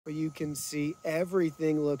You can see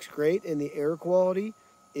everything looks great and the air quality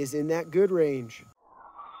is in that good range.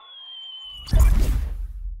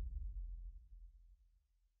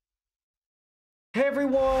 Hey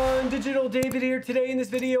everyone, Digital David here. Today in this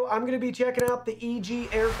video, I'm going to be checking out the EG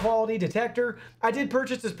air quality detector. I did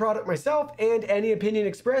purchase this product myself, and any opinion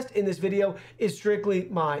expressed in this video is strictly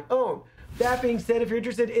my own. That being said, if you're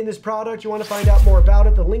interested in this product, you want to find out more about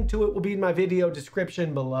it, the link to it will be in my video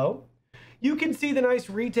description below. You can see the nice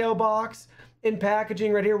retail box and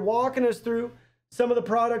packaging right here, walking us through some of the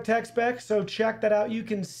product tech specs. So check that out. You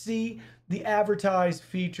can see the advertised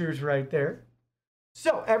features right there.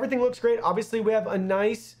 So everything looks great. Obviously, we have a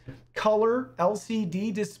nice color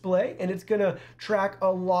LCD display, and it's going to track a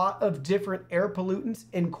lot of different air pollutants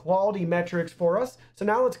and quality metrics for us. So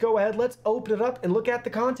now let's go ahead, let's open it up and look at the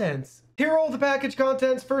contents. Here are all the package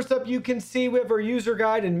contents. First up, you can see we have our user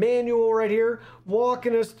guide and manual right here,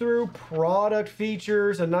 walking us through product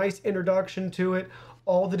features, a nice introduction to it,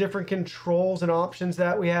 all the different controls and options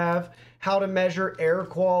that we have, how to measure air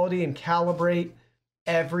quality and calibrate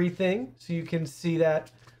everything. So you can see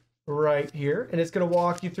that right here, and it's going to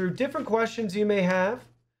walk you through different questions you may have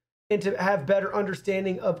and to have better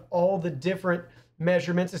understanding of all the different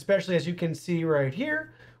measurements, especially as you can see right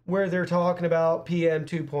here where they're talking about PM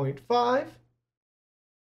 2.5.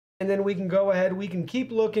 And then we can go ahead, we can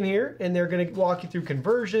keep looking here, and they're going to walk you through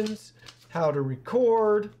conversions, how to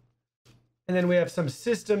record, and then we have some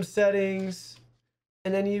system settings.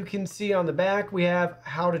 And then you can see on the back, we have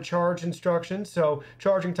how to charge instructions. So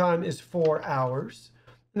charging time is 4 hours.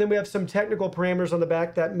 And then we have some technical parameters on the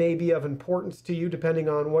back that may be of importance to you depending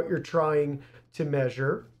on what you're trying to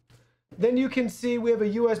measure. Then you can see we have a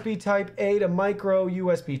USB type A to micro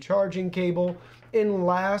USB charging cable. And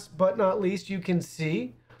last but not least, you can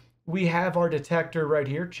see we have our detector right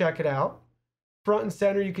here. Check it out. Front and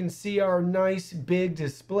center, you can see our nice big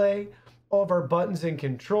display. All of our buttons and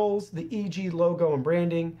controls, the EG logo and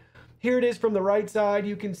branding. Here it is from the right side.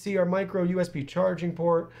 You can see our micro USB charging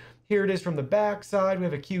port. Here it is from the back side. We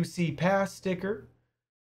have a QC pass sticker.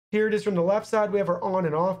 Here it is from the left side. We have our on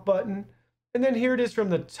and off button. And then here it is from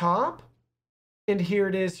the top. And here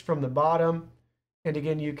it is from the bottom. And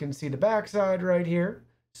again, you can see the back side right here.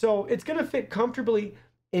 So it's going to fit comfortably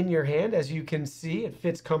in your hand. As you can see, it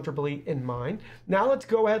fits comfortably in mine. Now let's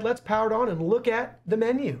go ahead, let's power it on and look at the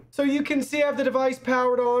menu. So you can see I have the device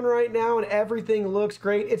powered on right now and everything looks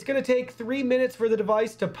great. It's going to take 3 minutes for the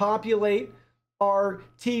device to populate our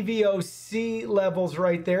TVOC levels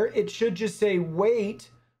right there. It should just say wait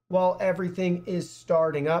while everything is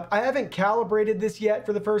starting up. I haven't calibrated this yet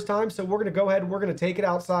for the first time, so we're going to go ahead and we're going to take it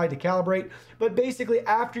outside to calibrate. But basically,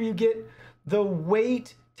 after you get the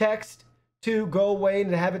wait text to go away and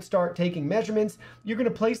to have it start taking measurements, you're going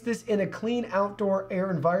to place this in a clean outdoor air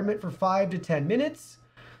environment for 5 to 10 minutes.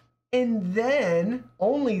 And then,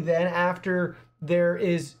 only then, after there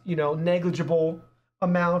is, negligible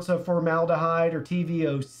amounts of formaldehyde or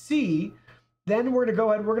TVOC, then we're going to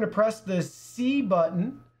go ahead, we're going to press the C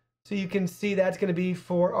button. So you can see that's going to be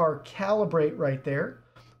for our calibrate right there.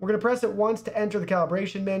 We're going to press it once to enter the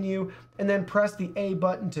calibration menu, and then press the A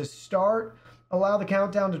button to start. Allow the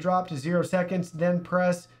countdown to drop to 0 seconds, then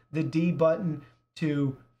press the D button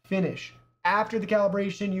to finish. After the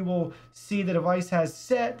calibration, you will see the device has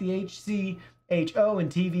set the HC, HO,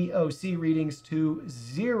 and TVOC readings to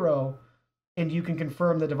 0, and you can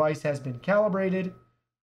confirm the device has been calibrated,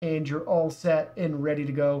 and you're all set and ready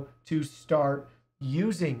to go to start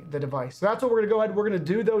using the device. So that's what we're going to go ahead. We're going to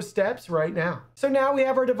do those steps right now. So now we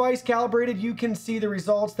have our device calibrated. You can see the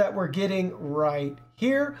results that we're getting right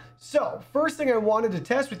here. So first thing I wanted to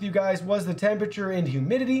test with you guys was the temperature and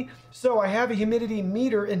humidity. So I have a humidity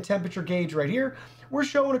meter and temperature gauge right here. We're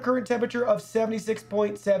showing a current temperature of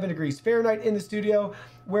 76.7 degrees Fahrenheit in the studio,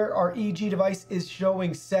 where our EG device is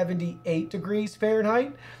showing 78 degrees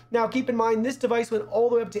Fahrenheit. Now keep in mind, this device went all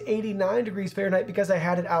the way up to 89 degrees Fahrenheit because I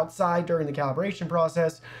had it outside during the calibration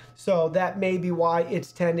process. So that may be why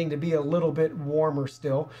it's tending to be a little bit warmer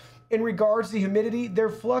still. In regards to humidity, they're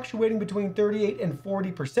fluctuating between 38 and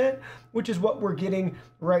 40%, which is what we're getting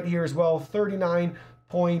right here as well.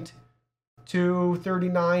 39.2,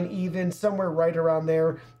 39 even, somewhere right around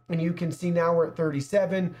there. And you can see now we're at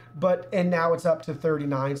 37, and now it's up to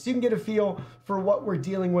 39. So you can get a feel for what we're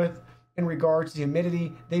dealing with in regards to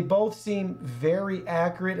humidity. They both seem very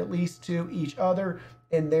accurate, at least to each other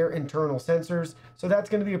in their internal sensors. So that's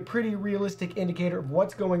going to be a pretty realistic indicator of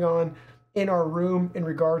what's going on in our room in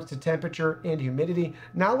regards to temperature and humidity.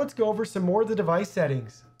 Now let's go over some more of the device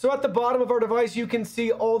settings. So at the bottom of our device, you can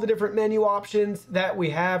see all the different menu options that we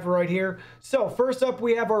have right here. So first up,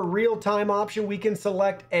 we have our real-time option. We can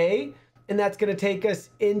select A, and that's going to take us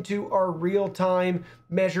into our real-time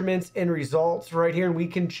measurements and results right here. And we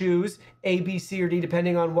can choose A, B, C, or D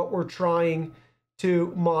depending on what we're trying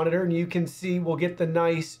to monitor. And you can see we'll get the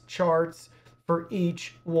nice charts for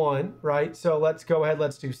each one, right? So let's go ahead,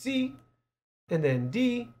 let's do C and then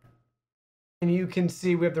D. And you can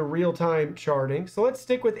see we have the real-time charting. So let's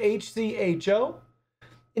stick with HCHO.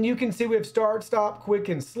 And you can see we have start, stop, quick,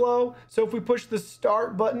 and slow. So if we push the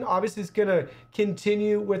start button, obviously it's gonna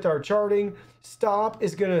continue with our charting. Stop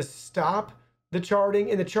is gonna stop the charting,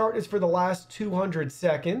 and the chart is for the last 200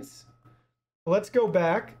 seconds. Let's go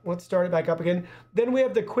back. Let's start it back up again. Then we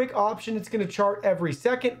have the quick option. It's gonna chart every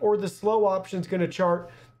second, or the slow option is gonna chart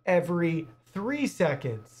every 3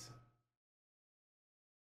 seconds.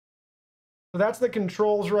 So that's the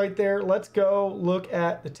controls right there. Let's go look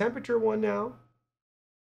at the temperature one now.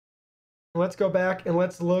 Let's go back and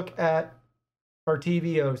let's look at our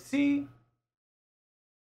TVOC.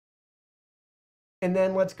 And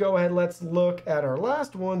then let's go ahead, let's look at our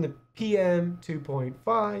last one, the PM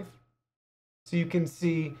 2.5. So you can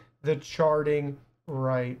see the charting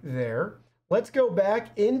right there. Let's go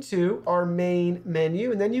back into our main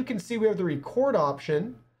menu, and then you can see we have the record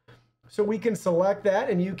option. So we can select that,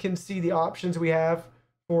 and you can see the options we have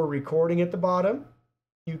for recording at the bottom.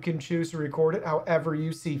 You can choose to record it however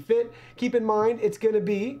you see fit. Keep in mind, it's going to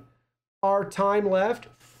be our time left,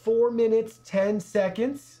 4 minutes, 10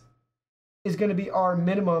 seconds is going to be our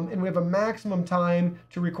minimum. And we have a maximum time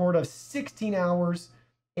to record of 16 hours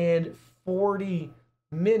and 40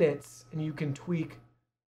 minutes. And you can tweak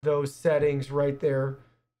those settings right there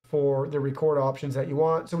for the record options that you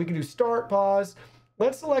want. So we can do start, pause.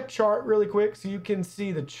 Let's select chart really quick so you can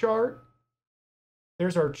see the chart.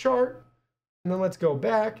 There's our chart. And then let's go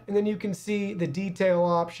back, and then you can see the detail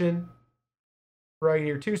option right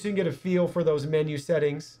here too, so you can get a feel for those menu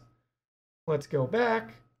settings. Let's go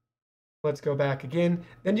back. Let's go back again.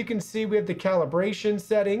 Then you can see we have the calibration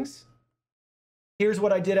settings. Here's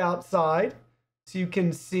what I did outside, so you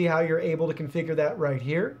can see how you're able to configure that right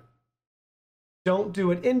here. Don't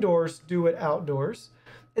do it indoors, do it outdoors.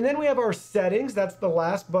 And then we have our settings. That's the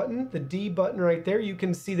last button, the D button right there. You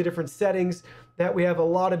can see the different settings that we have a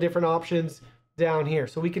lot of different options down here.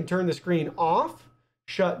 So we can turn the screen off,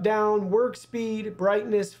 shut down, work speed,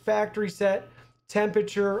 brightness, factory set,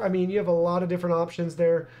 temperature. I mean, you have a lot of different options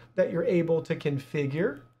there that you're able to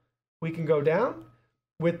configure. We can go down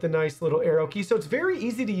with the nice little arrow key. So it's very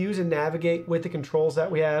easy to use and navigate with the controls that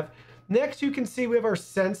we have. Next, you can see we have our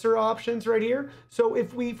sensor options right here. So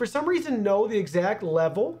if we, for some reason, know the exact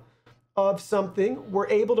level of something, we're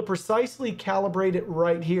able to precisely calibrate it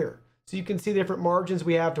right here. So you can see the different margins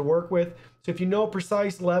we have to work with. So if you know a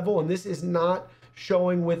precise level and this is not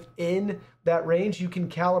showing within that range, you can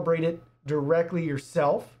calibrate it directly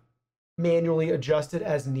yourself, manually adjust it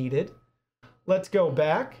as needed. Let's go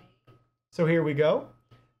back. So here we go.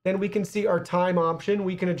 Then we can see our time option.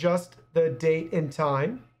 We can adjust the date and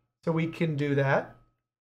time. So we can do that.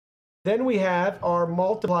 Then we have our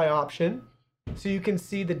multiply option. So you can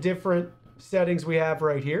see the different settings we have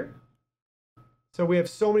right here. So we have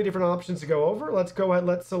so many different options to go over. Let's go ahead,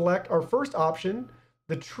 let's select our first option,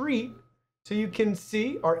 the treat. So you can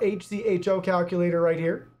see our HCHO calculator right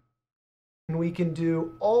here. And we can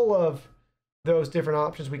do all of those different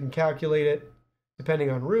options. We can calculate it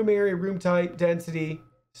depending on room area, room type, density,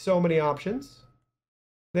 so many options.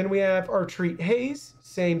 Then we have our treat haze,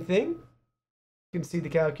 same thing. You can see the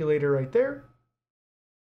calculator right there.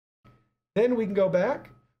 Then we can go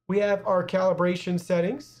back. We have our calibration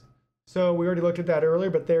settings. So we already looked at that earlier,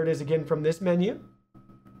 but there it is again from this menu.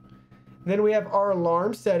 Then we have our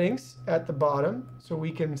alarm settings at the bottom. So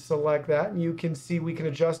we can select that, and you can see we can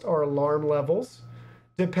adjust our alarm levels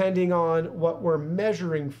depending on what we're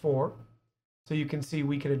measuring for. So you can see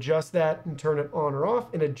we can adjust that and turn it on or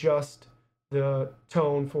off and adjust the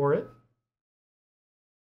tone for it.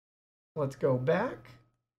 Let's go back.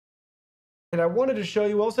 And I wanted to show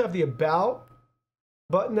you, we also have the About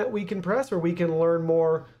button that we can press, where we can learn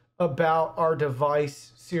more about our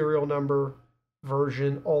device, serial number,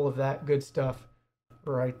 version, all of that good stuff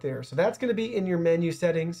right there. So that's going to be in your menu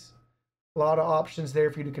settings. A lot of options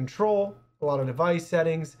there for you to control, a lot of device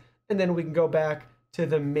settings, and then we can go back to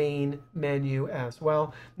the main menu as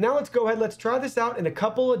well. Now let's go ahead, let's try this out in a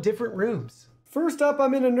couple of different rooms. First up,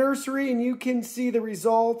 I'm in a nursery, and you can see the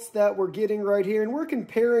results that we're getting right here, and we're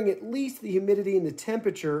comparing at least the humidity and the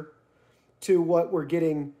temperature to what we're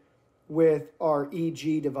getting with our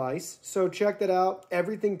EG device. So check that out.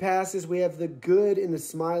 Everything passes. We have the good in the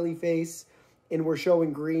smiley face, and we're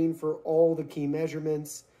showing green for all the key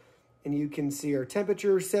measurements. And you can see our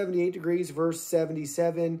temperature, 78 degrees versus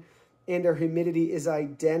 77. and our humidity is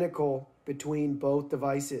identical between both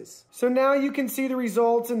devices. So now you can see the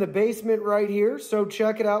results in the basement right here. So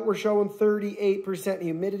check it out. We're showing 38%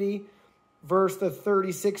 humidity versus the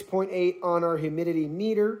 36.8 on our humidity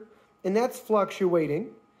meter, and that's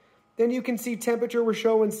fluctuating. Then you can see temperature, we're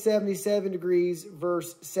showing 77 degrees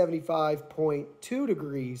versus 75.2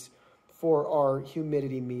 degrees for our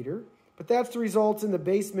humidity meter. But that's the results in the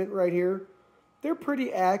basement right here. They're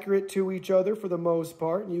pretty accurate to each other for the most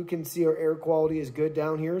part. And you can see our air quality is good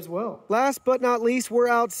down here as well. Last but not least, we're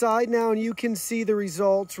outside now and you can see the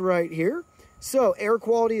results right here. So air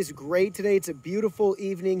quality is great today. It's a beautiful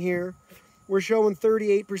evening here. We're showing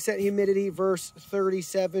 38% humidity versus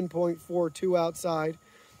 37.42 outside.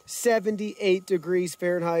 78 degrees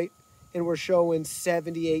Fahrenheit, and we're showing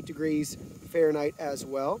 78 degrees Fahrenheit as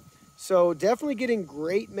well. So definitely getting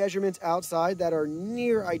great measurements outside that are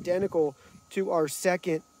near identical to our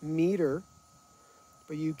second meter.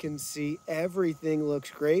 But you can see everything looks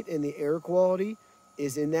great and the air quality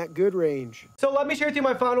is in that good range. So let me share with you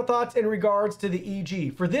my final thoughts in regards to the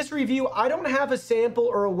EG. For this review, I don't have a sample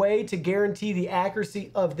or a way to guarantee the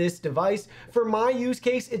accuracy of this device. For my use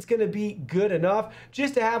case, it's gonna be good enough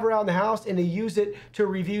just to have around the house and to use it to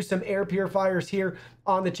review some air purifiers here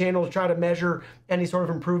on the channel to try to measure any sort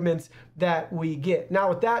of improvements that we get. Now,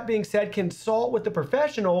 with that being said, consult with the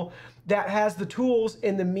professional that has the tools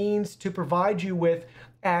and the means to provide you with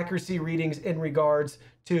accuracy readings in regards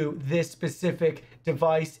to this specific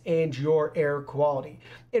device and your air quality.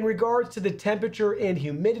 In regards to the temperature and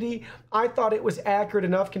humidity, I thought it was accurate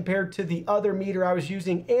enough compared to the other meter I was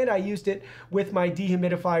using, and I used it with my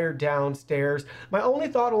dehumidifier downstairs. My only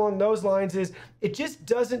thought along those lines is it just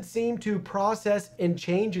doesn't seem to process and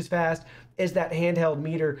change as fast as that handheld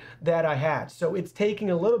meter that I had. So it's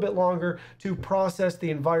taking a little bit longer to process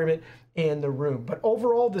the environment in the room. But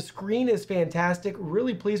overall, the screen is fantastic.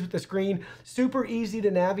 Really pleased with the screen. Super easy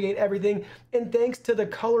to navigate everything. And thanks to the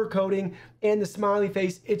color coding and the smiley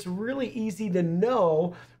face, it's really easy to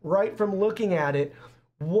know right from looking at it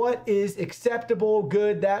what is acceptable,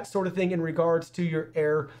 good, that sort of thing in regards to your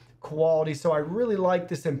air quality. So I really like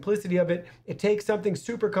the simplicity of it. It takes something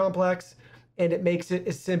super complex and it makes it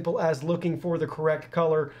as simple as looking for the correct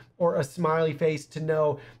color or a smiley face to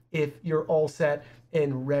know if you're all set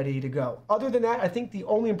and ready to go. Other than that, I think the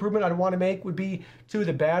only improvement I'd want to make would be to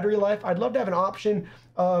the battery life. I'd love to have an option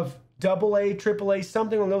of AA, AAA,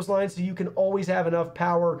 something along those lines so you can always have enough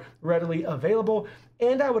power readily available.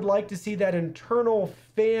 And I would like to see that internal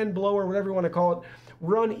fan blower, whatever you want to call it,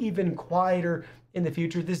 run even quieter in the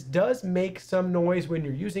future. This does make some noise when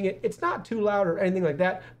you're using it. It's not too loud or anything like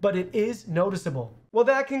that, but it is noticeable. Well,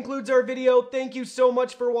 that concludes our video. Thank you so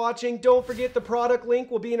much for watching. Don't forget the product link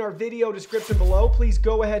will be in our video description below. Please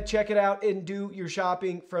go ahead, check it out, and do your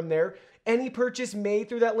shopping from there. Any purchase made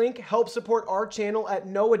through that link helps support our channel at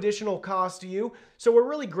no additional cost to you. So we're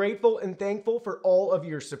really grateful and thankful for all of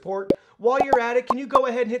your support. While you're at it, can you go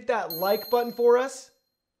ahead and hit that like button for us?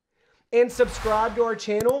 And subscribe to our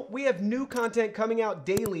channel. We have new content coming out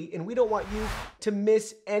daily and we don't want you to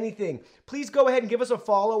miss anything. Please go ahead and give us a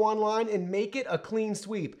follow online and make it a clean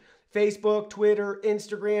sweep. Facebook, Twitter,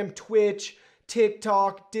 Instagram, Twitch,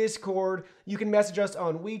 TikTok, Discord. You can message us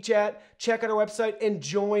on WeChat, check out our website, and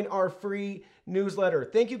join our free newsletter.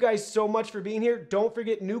 Thank you guys so much for being here. Don't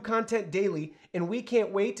forget new content daily, and we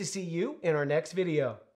can't wait to see you in our next video.